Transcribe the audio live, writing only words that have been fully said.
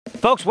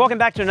Folks, welcome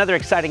back to another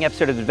exciting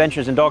episode of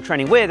Adventures in Dog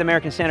Training with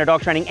American Standard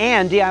Dog Training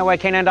and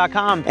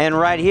DIYcanine.com. And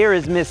right here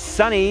is Miss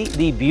Sunny,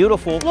 the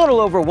beautiful, little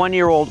over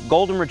 1-year-old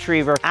golden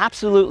retriever,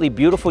 absolutely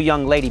beautiful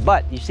young lady.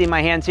 But you see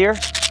my hands here?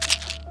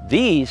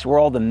 These were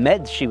all the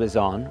meds she was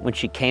on when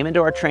she came into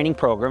our training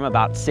program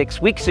about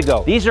 6 weeks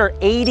ago. These are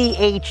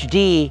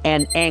ADHD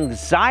and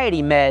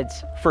anxiety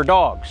meds for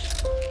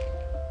dogs.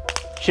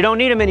 She don't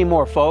need them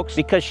anymore, folks,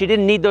 because she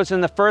didn't need those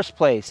in the first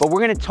place. But we're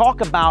gonna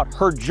talk about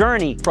her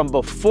journey from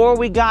before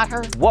we got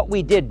her, what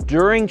we did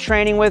during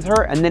training with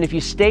her, and then if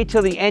you stay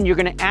till the end, you're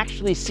gonna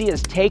actually see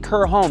us take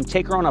her home,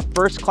 take her on a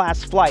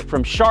first-class flight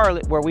from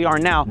Charlotte, where we are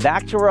now,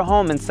 back to her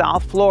home in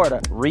South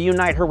Florida,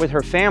 reunite her with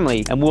her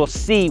family, and we'll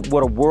see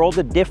what a world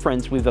of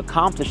difference we've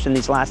accomplished in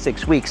these last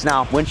 6 weeks.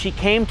 Now, when she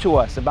came to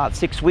us about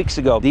 6 weeks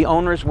ago, the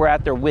owners were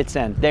at their wits'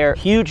 end. They're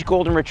huge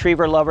golden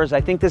retriever lovers. I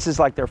think this is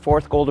like their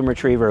 4th golden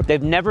retriever.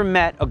 They've never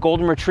met a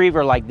golden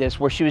retriever like this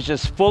where she was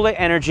just full of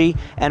energy,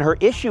 and her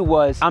issue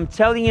was, I'm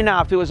telling you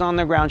now, if it was on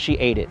the ground, she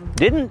ate it.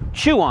 Didn't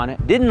chew on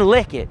it, didn't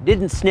lick it,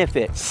 didn't sniff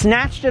it,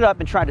 snatched it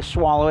up and tried to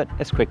swallow it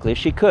as quickly as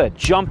she could.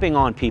 Jumping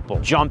on people,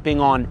 jumping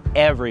on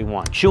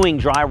everyone, chewing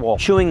drywall,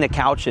 chewing the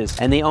couches.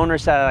 And the owner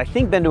said, I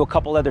think been to a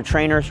couple other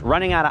trainers,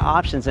 running out of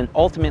options, and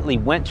ultimately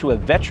went to a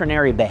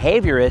veterinary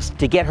behaviorist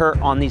to get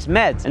her on these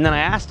meds. And then I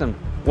asked him,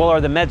 well, are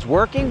the meds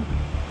working?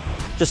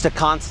 Just a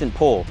constant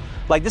pull.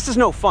 Like, this is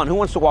no fun. Who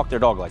wants to walk their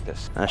dog like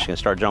this? Now she's gonna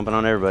start jumping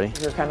on everybody.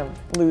 We were kind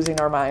of losing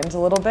our minds a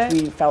little bit.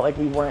 We felt like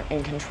we weren't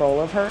in control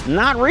of her.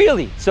 Not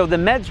really. So the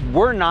meds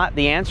were not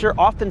the answer,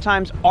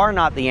 oftentimes are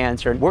not the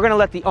answer. We're gonna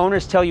let the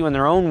owners tell you in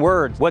their own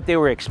words what they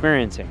were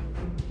experiencing.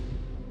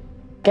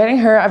 Getting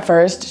her at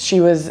first, she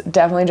was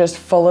definitely just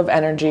full of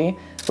energy,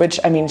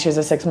 which, I mean, she's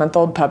a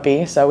 6-month-old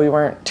puppy, so we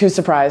weren't too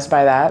surprised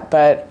by that.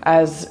 But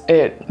as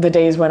the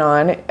days went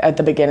on, at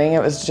the beginning,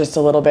 it was just a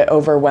little bit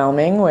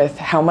overwhelming with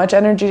how much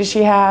energy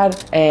she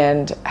had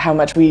and how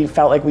much we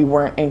felt like we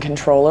weren't in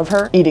control of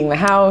her. Eating the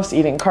house,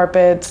 eating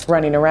carpets,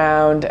 running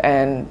around,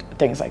 and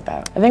things like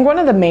that. I think one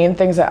of the main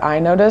things that I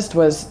noticed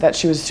was that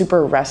she was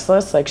super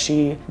restless. Like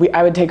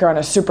I would take her on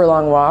a super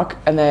long walk,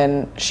 and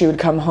then she would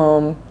come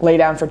home, lay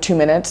down for 2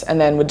 minutes, and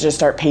then would just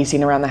start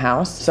pacing around the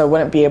house. So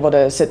wouldn't be able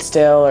to sit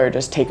still or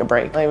just take a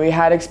break. Like, we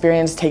had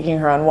experience taking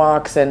her on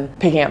walks and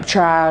picking up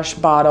trash,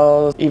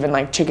 bottles, even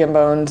like chicken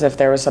bones if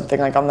there was something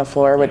like on the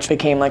floor, which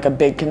became like a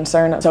big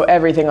concern. So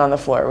everything on the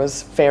floor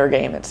was fair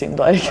game, it seemed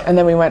like. And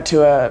then we went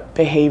to a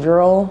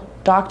behavioral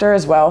doctor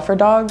as well for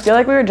dogs. I feel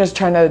like we were just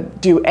trying to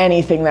do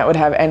anything that would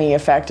have any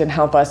effect and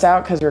help us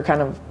out because we were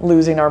kind of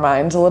losing our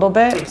minds a little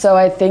bit. So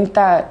I think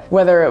that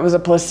whether it was a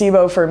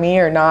placebo for me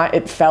or not,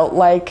 it felt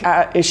like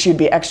she'd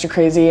be extra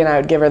crazy and I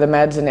would give her the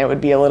meds and it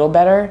would be a little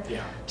better.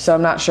 Yeah. So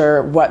I'm not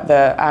sure what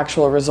the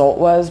actual result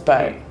was,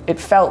 but it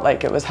felt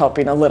like it was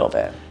helping a little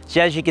bit. So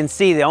as you can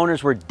see, the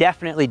owners were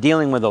definitely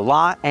dealing with a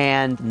lot,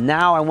 and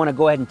now I want to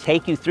go ahead and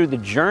take you through the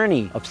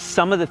journey of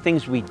some of the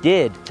things we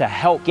did to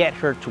help get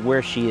her to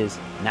where she is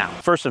now.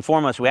 First and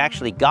foremost, we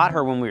actually got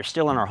her when we were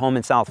still in our home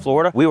in South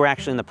Florida. We were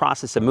actually in the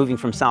process of moving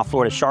from South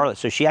Florida to Charlotte,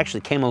 so she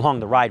actually came along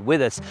the ride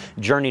with us,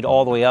 journeyed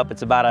all the way up.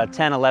 It's about a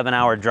 10,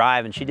 11-hour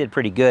drive, and she did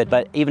pretty good,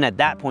 but even at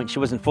that point, she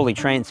wasn't fully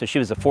trained, so she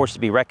was a force to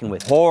be reckoned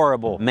with.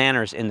 Horrible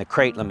manners in the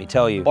crate, let me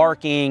tell you.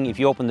 Barking, if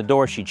you open the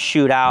door, she'd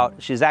shoot out.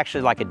 She's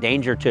actually like a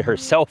danger to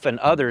herself and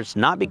others,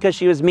 not because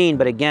she was mean,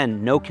 but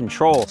again, no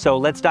control. So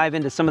let's dive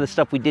into some of the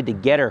stuff we did to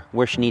get her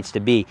where she needs to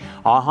be.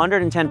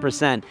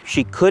 110%,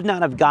 she could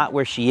not have got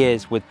where she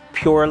is with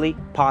purely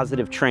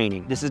positive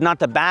training. This is not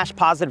to bash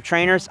positive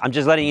trainers. I'm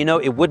just letting you know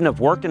it wouldn't have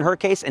worked in her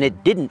case, and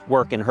it didn't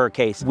work in her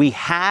case. We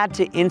had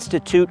to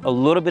institute a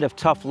little bit of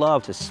tough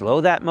love to slow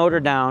that motor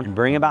down and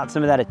bring about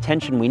some of that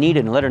attention we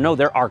needed and let her know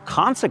there are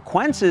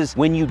consequences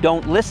when you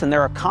don't listen.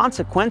 There are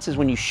consequences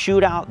when you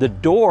shoot out the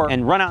door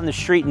and run out in the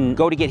street and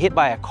go to get hit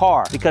by a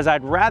car, because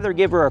I'd rather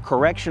give her a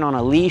correction on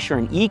a leash or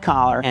an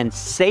e-collar and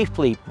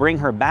safely bring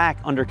her back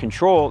under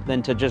control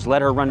than to just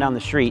let her run down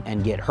the street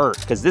and get hurt.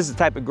 Because this is the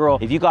type of girl,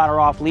 if you got her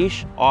off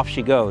leash, off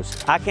she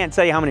goes. I can't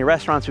tell you how many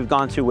restaurants we've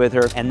gone to with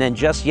her, and then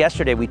just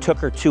yesterday we took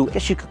her to, I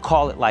guess you could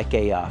call it like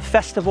a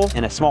festival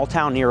in a small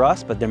town near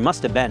us, but there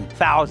must have been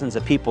thousands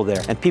of people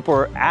there, and people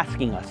were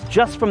asking us,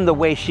 just from the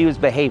way she was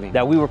behaving,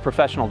 that we were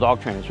professional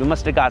dog trainers. We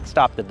must have got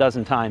stopped a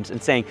dozen times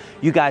and saying,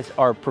 you guys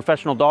are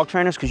professional dog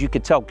trainers, because you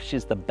could tell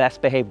she's the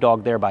best behaved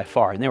dog there by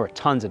far, and there were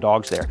tons of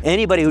dogs there.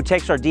 Anybody who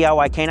takes our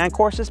DIY canine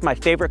courses, my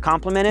favorite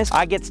compliment is,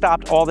 I get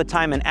stopped all the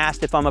time and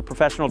asked if I'm a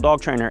professional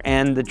dog trainer,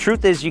 and the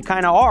truth is you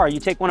kind of are. You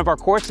take one of our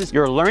courses,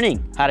 you're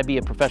learning how to be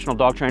a professional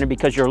dog trainer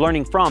because you're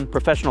learning from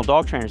professional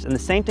dog trainers, and the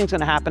same thing's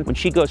gonna happen when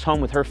she goes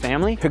home with her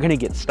family. They're gonna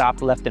get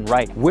stopped left and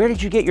right. Where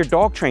did you get your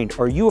dog trained?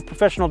 Are you a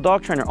professional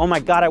dog trainer? Oh my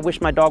God, I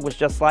wish my dog was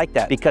just like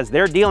that, because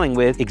they're dealing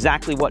with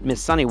exactly what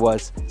Miss Sunny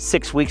was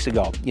 6 weeks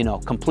ago. You know,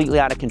 completely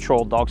out of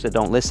control, dogs that that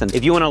don't listen.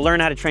 If you want to learn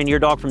how to train your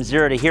dog from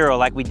 0 to hero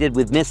like we did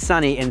with Miss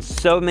Sunny and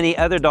so many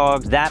other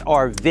dogs that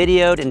are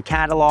videoed and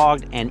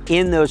cataloged and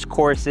in those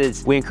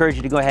courses, we encourage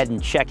you to go ahead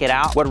and check it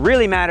out. What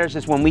really matters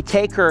is when we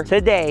take her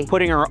today,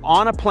 putting her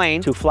on a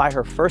plane to fly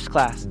her first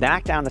class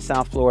back down to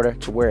South Florida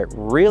to where it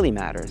really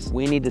matters.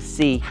 We need to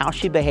see how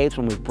she behaves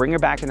when we bring her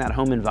back in that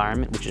home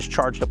environment, which is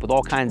charged up with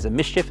all kinds of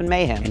mischief and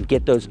mayhem, and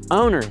get those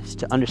owners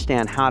to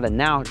understand how to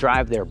now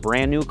drive their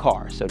brand new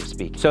car, so to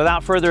speak. So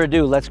without further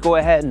ado, let's go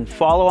ahead and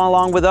follow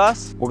along with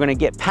us. We're gonna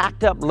get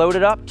packed up,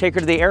 loaded up, take her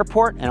to the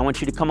airport, and I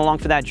want you to come along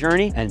for that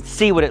journey and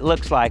see what it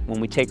looks like when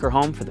we take her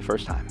home for the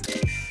first time.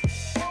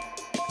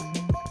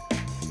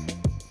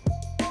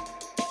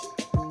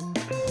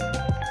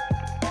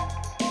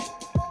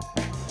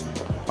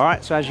 All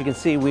right, so as you can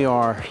see, we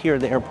are here at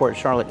the airport,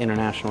 Charlotte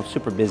International,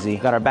 super busy.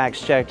 Got our bags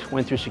checked,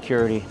 went through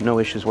security, no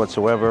issues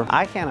whatsoever.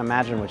 I can't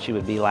imagine what she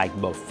would be like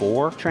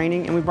before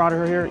training and we brought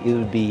her here. It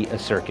would be a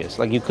circus,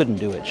 like you couldn't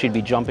do it. She'd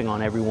be jumping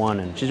on everyone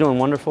and she's doing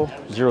wonderful,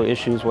 0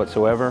 issues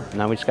whatsoever.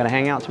 Now we just gotta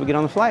hang out till we get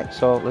on the flight,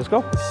 so let's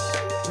go.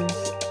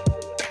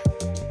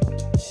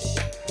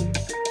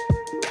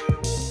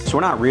 So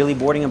we're not really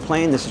boarding a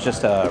plane. This is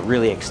just a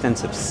really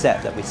extensive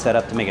set that we set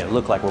up to make it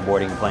look like we're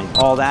boarding a plane.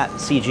 All that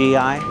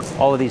CGI,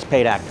 all of these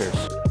paid actors.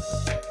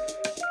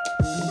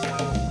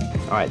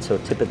 All right, so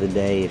tip of the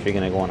day, if you're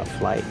gonna go on a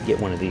flight, get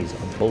one of these,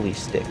 a bully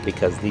stick,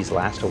 because these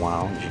last a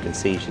while. As you can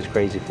see, she's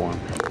crazy for them.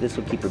 This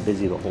will keep her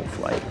busy the whole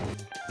flight.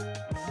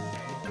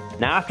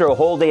 Now, after a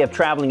whole day of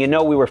traveling, you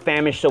know we were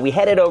famished, so we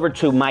headed over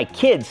to my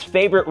kids'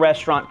 favorite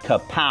restaurant,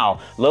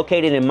 Kapow,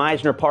 located in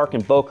Meisner Park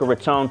in Boca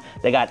Raton.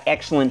 They got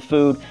excellent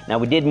food. Now,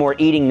 we did more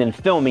eating than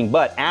filming,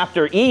 but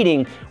after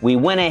eating, we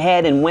went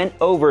ahead and went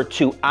over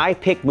to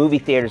iPic movie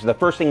theaters. The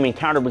first thing we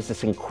encountered was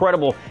this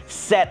incredible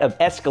set of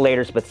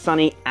escalators, but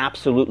Sunny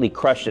absolutely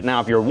crushed it. Now,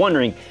 if you're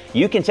wondering,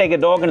 you can take a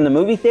dog into the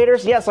movie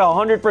theaters? Yes,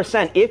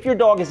 100%. If your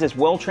dog is as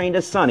well-trained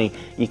as Sunny,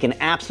 you can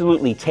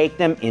absolutely take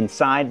them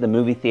inside the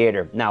movie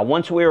theater. Now,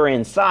 once we were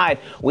inside,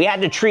 we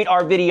had to treat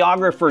our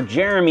videographer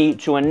Jeremy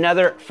to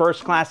another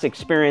first-class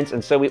experience,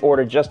 and so we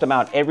ordered just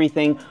about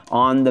everything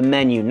on the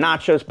menu.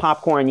 Nachos,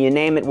 popcorn, you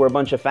name it. We're a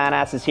bunch of fat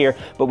asses here,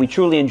 but we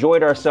truly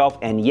enjoyed ourselves.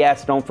 And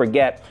yes, don't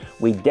forget,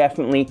 we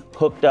definitely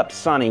hooked up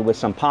Sunny with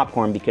some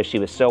popcorn because she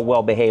was so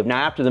well behaved.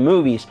 Now, after the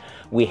movies,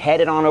 we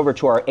headed on over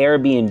to our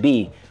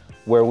Airbnb,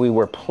 where we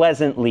were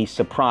pleasantly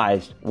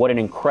surprised. What an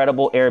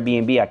incredible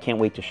Airbnb. I can't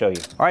wait to show you.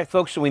 All right,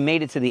 folks, so we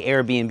made it to the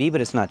Airbnb, but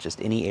it's not just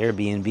any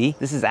Airbnb.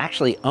 This is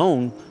actually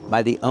owned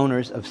by the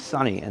owners of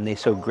Sunny, and they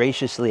so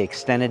graciously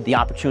extended the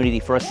opportunity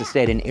for us to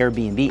stay at an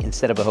Airbnb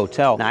instead of a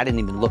hotel. Now, I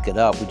didn't even look it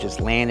up. We just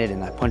landed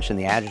and I punched in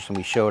the address and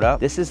we showed up.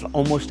 This is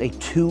almost a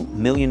 $2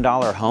 million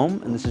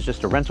home, and this is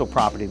just a rental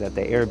property that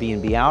they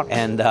Airbnb out.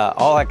 And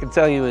all I can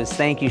tell you is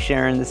thank you,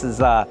 Sharon. This is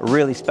a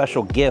really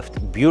special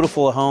gift.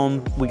 Beautiful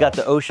home. We got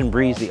the ocean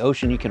breeze, the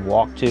ocean you can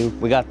walk to.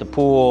 We got the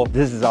pool.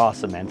 This is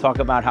awesome, man. Talk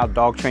about how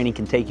dog training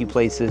can take you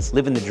places.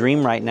 Living the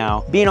dream right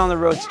now. Being on the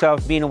road's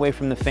tough, being away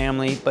from the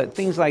family, but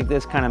things like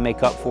this kind of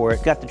make up for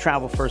it. Got to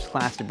travel first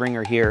class to bring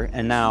her here,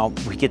 and now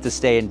we get to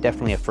stay in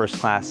definitely a first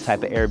class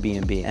type of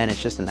Airbnb, and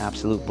it's just an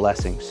absolute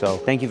blessing. So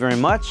thank you very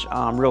much.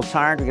 I'm real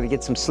tired. We're gonna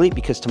get some sleep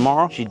because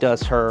tomorrow she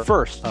does her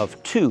first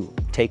of 2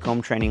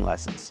 take-home training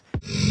lessons.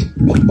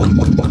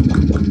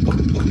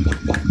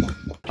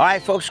 All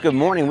right, folks, good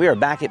morning. We are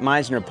back at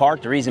Meisner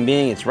Park. The reason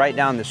being, it's right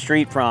down the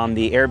street from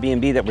the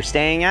Airbnb that we're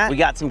staying at. We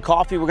got some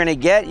coffee we're gonna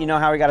get. You know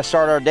how we gotta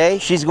start our day?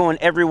 She's going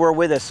everywhere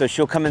with us, so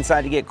she'll come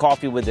inside to get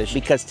coffee with us,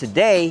 because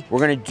today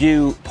we're gonna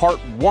do part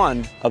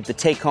 1 of the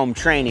take-home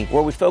training,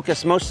 where we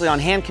focus mostly on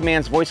hand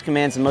commands, voice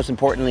commands, and most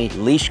importantly,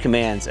 leash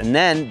commands. And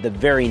then the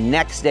very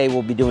next day,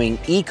 we'll be doing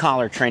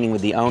e-collar training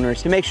with the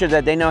owners to make sure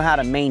that they know how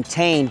to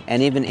maintain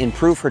and even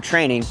improve her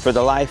training for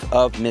the life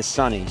of Miss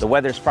Sunny. The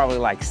weather's probably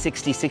like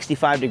 60,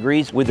 65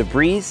 degrees with a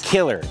breeze.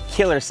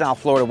 Killer South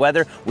Florida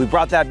weather. We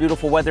brought that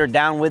beautiful weather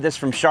down with us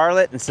from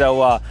Charlotte, and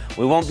so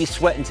we won't be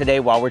sweating today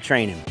while we're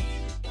training.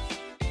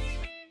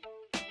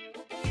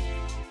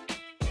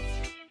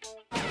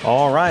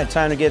 All right,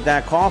 time to get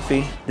that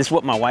coffee. This is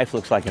what my wife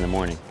looks like in the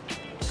morning.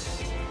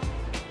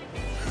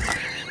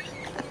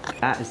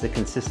 That is the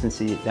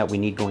consistency that we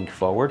need going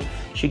forward.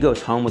 She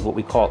goes home with what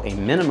we call a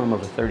minimum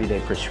of a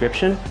 30-day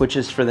prescription, which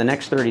is for the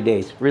next 30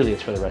 days. Really,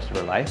 it's for the rest of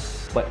her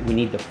life. But we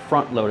need to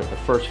front load it the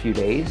first few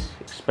days,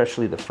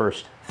 especially the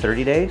first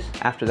 30 days.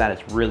 After that,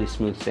 it's really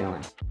smooth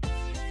sailing.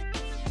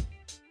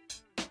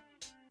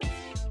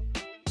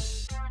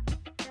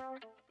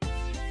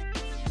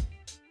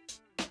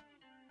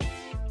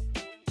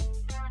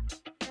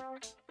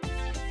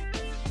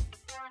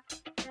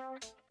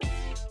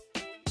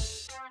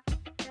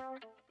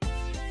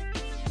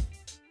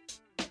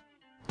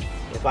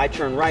 If I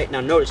turn right,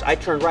 now notice I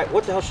turned right.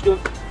 What the hell is she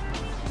doing?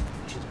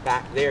 She's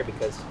back there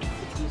because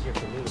it's easier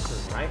for me to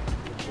turn right.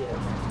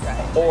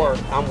 Right. Or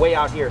I'm way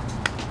out here.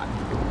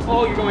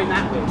 Oh, you're going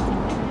that way.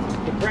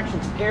 The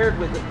correction's paired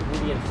with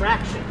the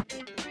infraction.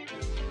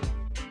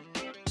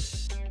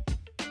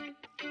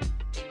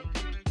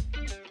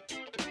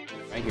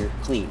 Right here,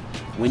 clean.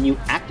 when you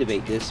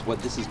activate this, what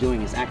this is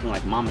doing is acting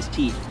like mama's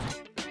teeth.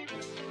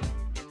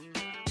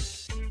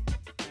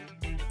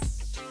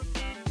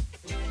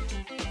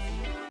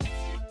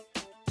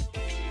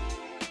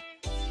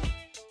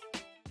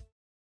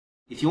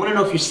 If you want to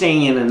know if you're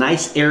staying in a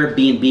nice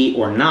Airbnb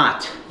or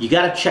not, you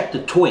got to check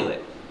the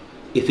toilet.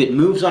 If it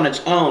moves on its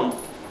own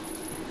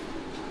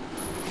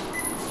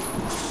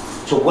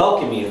to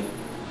welcome you,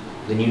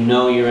 then you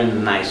know you're in a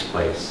nice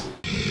place.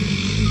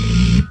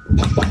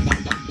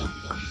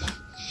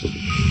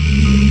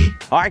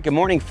 All right, good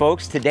morning,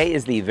 folks. Today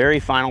is the very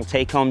final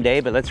take-home day,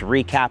 but let's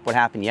recap what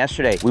happened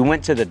yesterday. We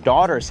went to the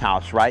daughter's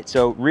house, right?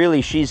 So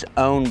really, she's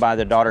owned by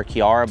the daughter,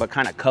 Kiara, but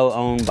kind of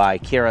co-owned by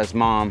Kiara's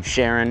mom,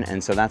 Sharon,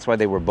 and so that's why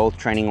they were both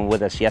training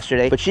with us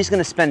yesterday. But she's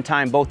gonna spend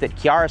time both at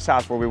Kiara's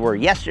house, where we were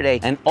yesterday,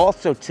 and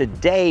also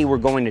today, we're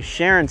going to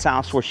Sharon's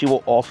house, where she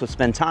will also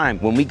spend time.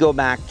 When we go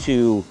back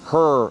to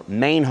her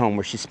main home,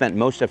 where she spent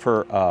most of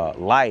her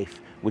life,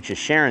 which is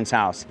Sharon's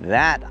house,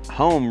 that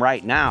home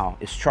right now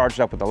is charged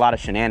up with a lot of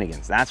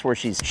shenanigans. That's where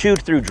she's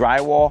chewed through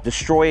drywall,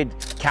 destroyed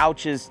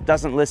couches,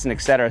 doesn't listen,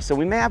 etc. So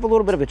we may have a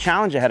little bit of a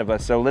challenge ahead of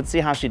us, so let's see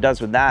how she does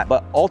with that.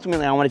 But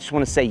ultimately, I just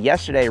want to say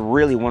yesterday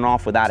really went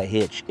off without a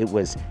hitch. It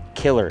was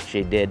killer.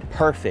 She did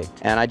perfect.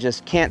 And I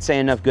just can't say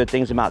enough good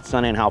things about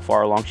Sunny and how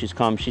far along she's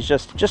come. She's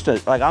just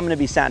like, I'm gonna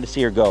be sad to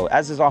see her go,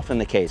 as is often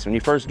the case. When you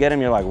first get him,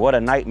 you're like, what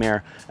a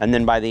nightmare. And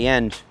then by the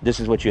end,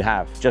 this is what you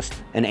have, just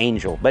an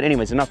angel. But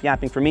anyways, enough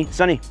yapping for me.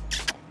 Sunny,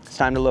 it's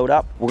time to load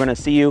up. We're gonna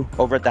see you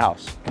over at the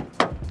house.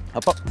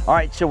 Up, up. All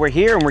right, so we're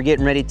here and we're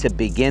getting ready to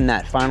begin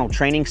that final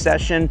training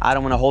session. I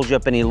don't want to hold you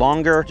up any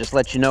longer. Just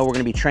let you know we're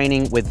going to be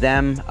training with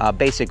them.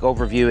 Basic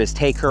overview is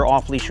take her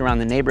off leash around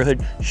the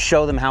neighborhood,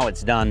 show them how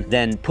it's done,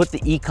 then put the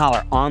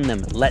e-collar on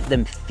them, let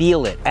them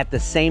feel it at the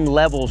same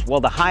levels,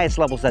 well, the highest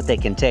levels that they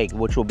can take,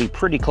 which will be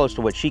pretty close to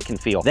what she can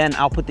feel. Then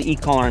I'll put the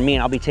e-collar on me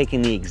and I'll be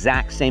taking the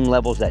exact same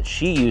levels that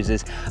she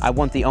uses. I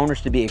want the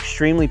owners to be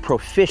extremely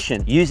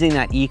proficient using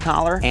that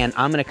e-collar, and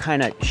I'm going to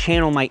kind of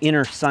channel my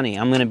inner Sunny.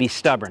 I'm going to be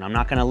stubborn. I'm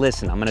not going to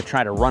listen. I'm gonna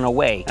try to run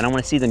away, and I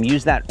wanna see them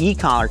use that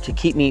e-collar to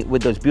keep me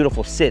with those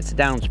beautiful sits,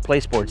 downs,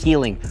 place boards,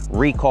 healing,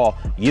 recall,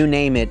 you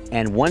name it.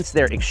 And once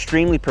they're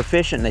extremely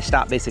proficient and they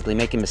stop basically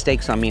making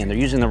mistakes on me and they're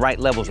using the right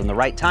levels and the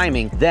right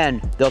timing,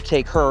 then they'll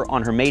take her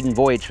on her maiden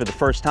voyage for the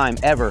first time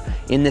ever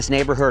in this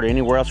neighborhood or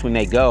anywhere else we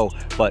may go,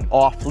 but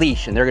off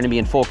leash, and they're gonna be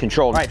in full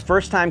control. All right,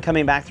 first time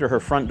coming back through her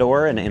front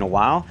door in a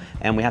while,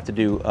 and we have to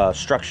do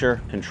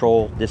structure,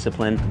 control,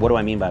 discipline. What do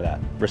I mean by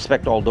that?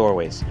 Respect all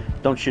doorways.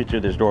 Don't shoot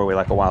through this doorway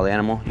like a wild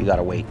animal. You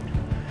gotta wait.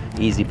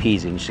 Easy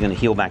peasy. And she's gonna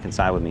heal back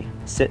inside with me.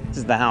 This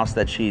is the house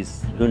that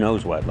she's, who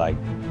knows what, like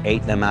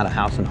ate them out of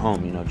house and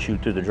home, you know,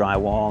 chewed through the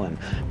drywall and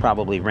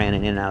probably ran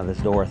in and out of this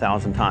door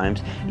 1,000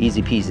 times.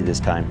 Easy peasy this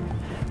time.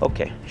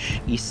 Okay,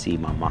 easy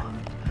mama.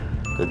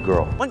 Good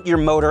girl. I want your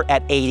motor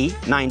at 80,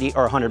 90,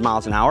 or 100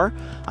 miles an hour.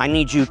 I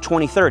need you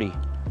 20, 30.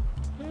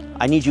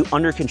 I need you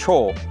under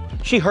control.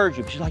 She heard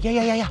you. She's like,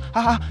 yeah.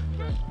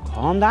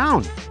 Calm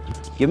down.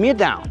 Give me a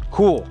down.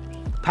 Cool.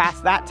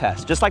 Pass that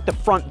test, just like the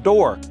front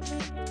door.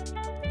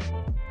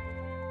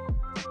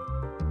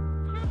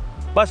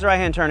 Bust the right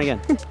hand turn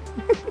again.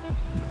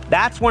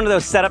 That's one of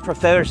those set up for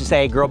failures to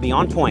say, hey, girl, be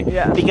on point.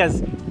 Yeah.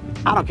 Because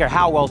I don't care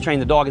how well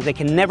trained the dog is, they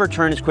can never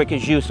turn as quick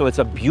as you, so it's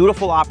a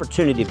beautiful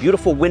opportunity, a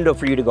beautiful window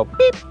for you to go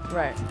beep.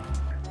 Right.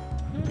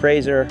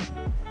 Praise her,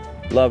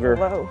 love her.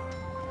 Hello.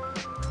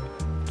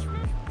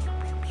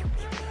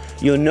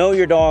 You'll know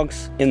your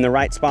dog's in the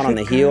right spot on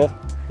the heel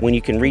when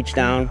you can reach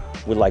down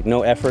with like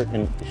no effort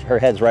and her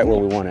head's right where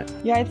we want it.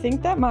 Yeah, I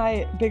think that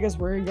my biggest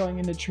worry going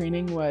into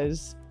training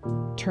was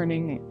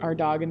turning our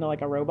dog into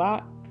like a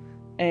robot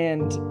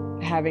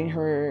and having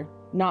her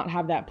not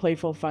have that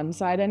playful fun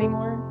side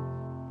anymore.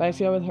 But I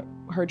feel with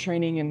her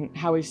training and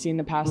how we've seen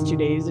the past 2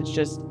 days, it's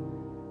just,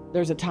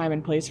 there's a time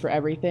and place for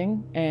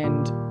everything.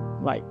 And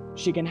like,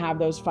 she can have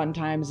those fun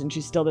times and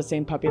she's still the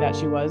same puppy that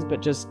she was,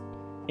 but just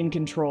in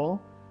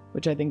control,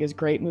 which I think is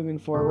great moving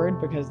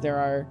forward, because there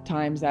are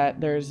times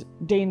that there's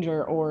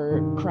danger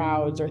or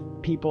crowds or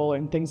people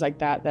and things like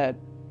that, that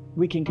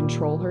we can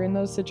control her in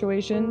those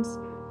situations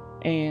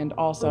and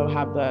also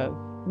have the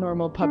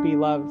normal puppy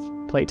love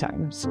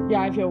playtimes.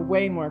 Yeah, I feel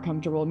way more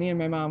comfortable. Me and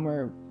my mom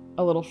were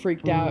a little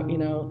freaked out, you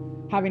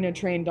know, having a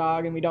trained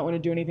dog, and we don't want to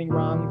do anything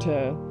wrong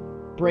to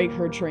break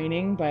her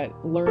training,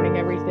 but learning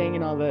everything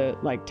and all the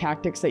like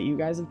tactics that you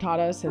guys have taught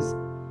us has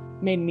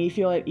made me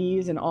feel at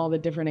ease in all the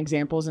different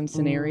examples and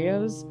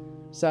scenarios.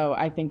 So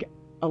I think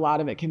a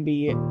lot of it can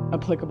be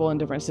applicable in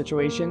different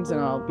situations,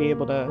 and I'll be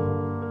able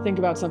to think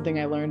about something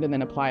I learned and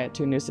then apply it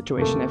to a new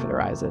situation if it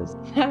arises.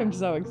 I'm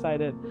so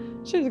excited.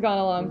 She's gone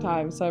a long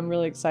time, so I'm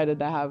really excited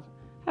to have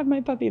my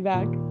puppy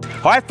back.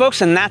 All right,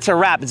 folks, and that's a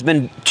wrap. It's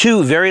been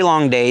 2 very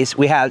long days.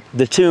 We had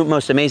the 2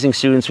 most amazing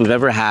students we've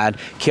ever had.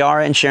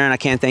 Kiara and Sharon, I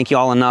can't thank you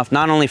all enough,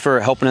 not only for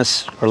helping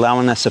us or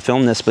allowing us to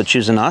film this, but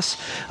choosing us.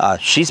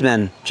 She's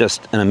been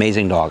just an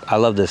amazing dog. I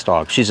love this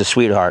dog. She's a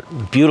sweetheart.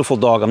 Beautiful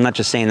dog. I'm not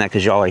just saying that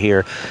because y'all are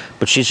here,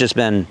 but she's just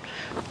been,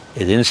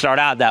 it didn't start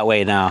out that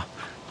way now.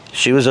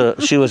 She was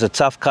a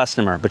tough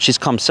customer, but she's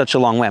come such a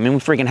long way. I mean, we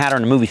freaking had her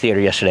in the movie theater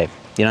yesterday.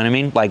 You know what I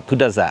mean? Like, who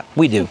does that?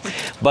 We do.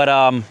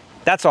 But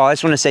that's all. I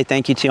just want to say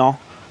thank you to y'all.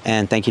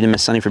 And thank you to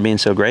Miss Sunny for being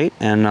so great.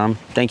 And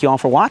thank you all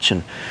for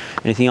watching.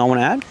 Anything y'all want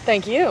to add?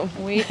 Thank you.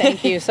 We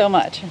thank you so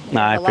much.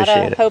 I appreciate a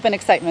lot of it. hope and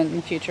excitement in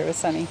the future with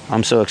Sunny.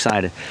 I'm so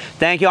excited.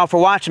 Thank you all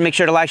for watching. Make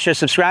sure to like, share,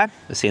 subscribe.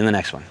 We'll see you in the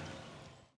next one.